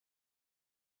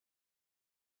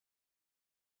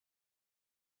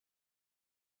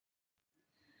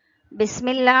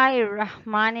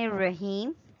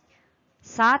Bismillahirrahmanirrahim.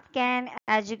 Satcan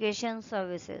Education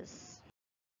Services.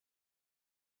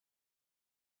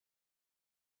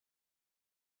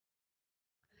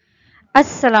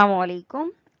 Assalamu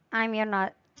alaikum. I'm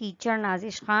your teacher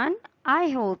Nazish Khan. I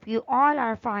hope you all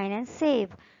are fine and safe.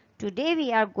 Today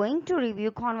we are going to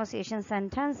review conversation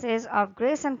sentences of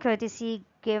grace and courtesy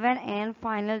given in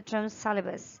final term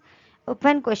syllabus.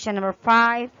 Open question number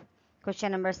 5,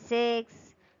 question number 6,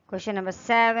 question number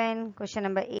 7, question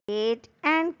number 8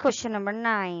 and question number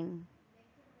 9.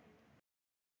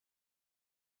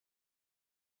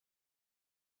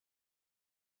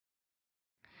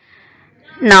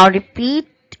 Now repeat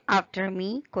after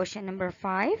me. Question number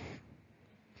 5.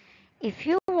 If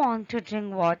you want to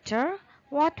drink water,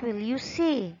 what will you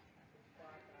say?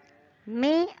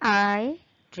 May I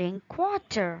drink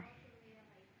water?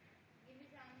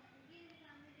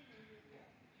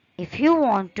 If you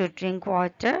want to drink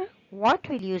water, what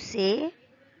will you say?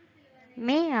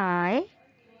 May I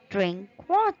drink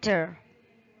water?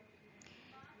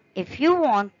 If you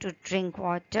want to drink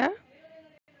water,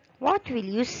 what will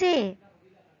you say?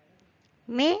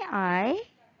 May I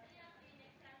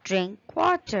drink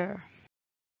water?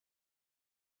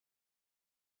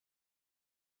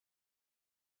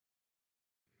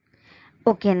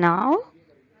 Okay, now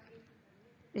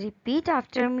repeat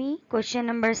after me. Question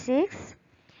number 6.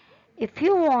 If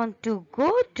you want to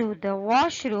go to the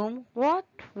washroom, what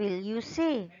will you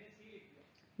say?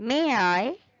 May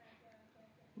I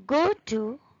go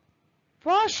to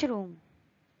washroom?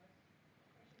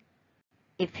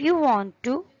 If you want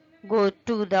to go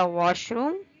to the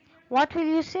washroom, what will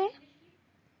you say?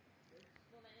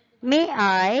 May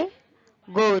I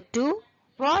go to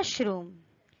washroom?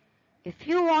 If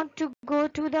you want to go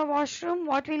to the washroom,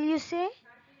 what will you say?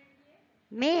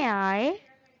 May I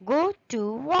go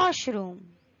to washroom?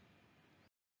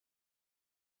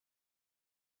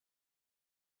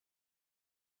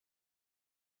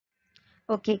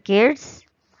 Okay, kids,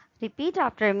 repeat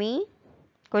after me.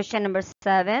 Question number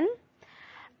 7.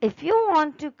 If you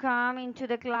want to come into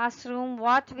the classroom,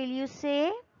 what will you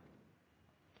say?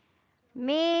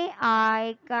 May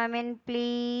I come in,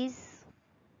 please?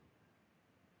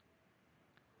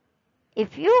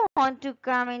 If you want to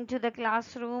come into the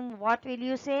classroom, what will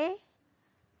you say?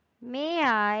 May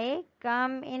I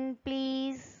come in,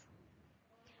 please?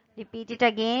 Repeat it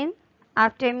again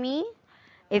after me.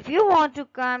 If you want to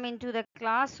come into the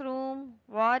classroom,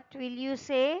 what will you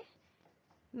say?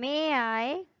 May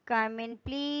I come in,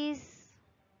 please?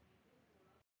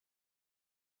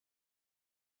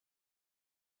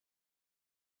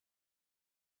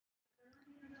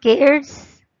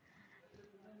 Kids,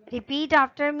 repeat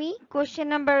after me. Question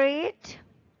number 8.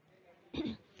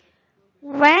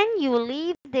 When you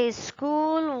leave the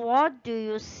school, what do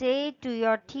you say to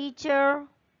your teacher?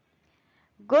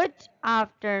 Good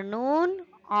afternoon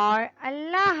or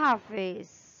Allah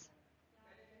Hafiz.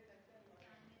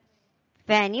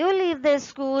 When you leave the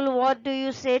school, what do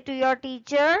you say to your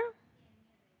teacher?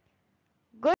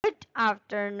 Good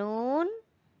afternoon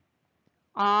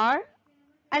or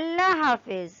Allah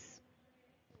Hafiz.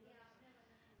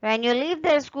 When you leave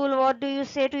the school, what do you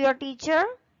say to your teacher?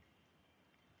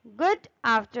 Good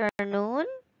afternoon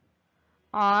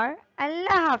or Allah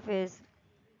Hafiz.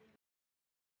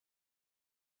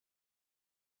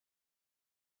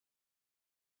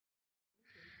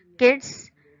 Kids,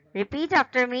 repeat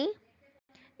after me.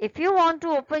 If you want to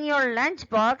open your lunch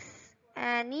box,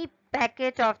 any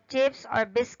packet of chips or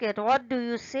biscuit, what do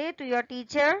you say to your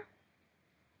teacher?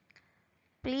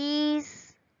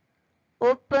 Please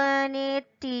open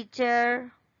it,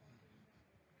 teacher.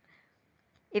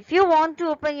 If you want to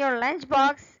open your lunch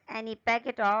box, any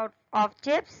packet of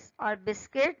chips or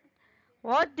biscuit,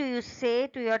 what do you say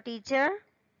to your teacher?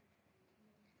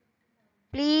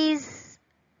 Please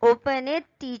open it,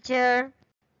 teacher.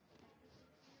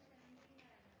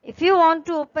 If you want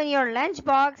to open your lunch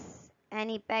box,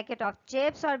 any packet of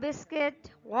chips or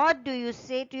biscuit, what do you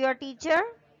say to your teacher?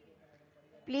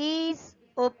 Please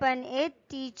open it,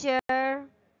 teacher.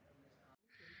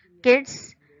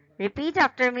 Kids, repeat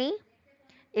after me.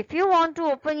 If you want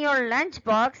to open your lunch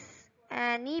box,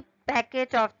 any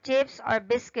packet of chips or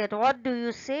biscuit, what do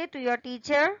you say to your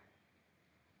teacher?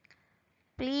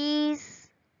 Please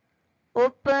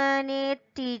open it,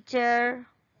 teacher.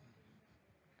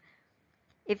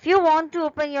 If you want to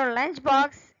open your lunch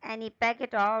box, any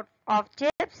packet of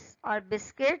chips or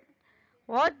biscuit,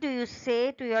 what do you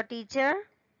say to your teacher?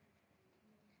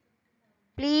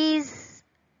 Please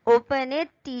open it,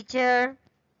 teacher.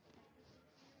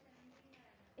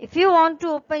 If you want to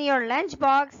open your lunch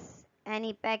box,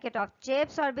 Any packet of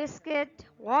chips or biscuit?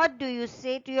 What do you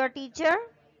say to your teacher?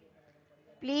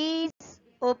 Please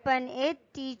open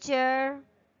it, teacher.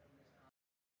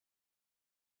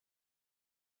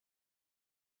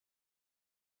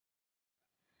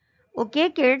 Okay,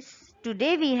 kids,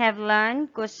 today we have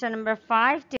learned question number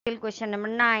 5 till question number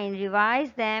 9.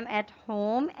 Revise them at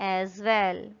home as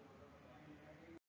well.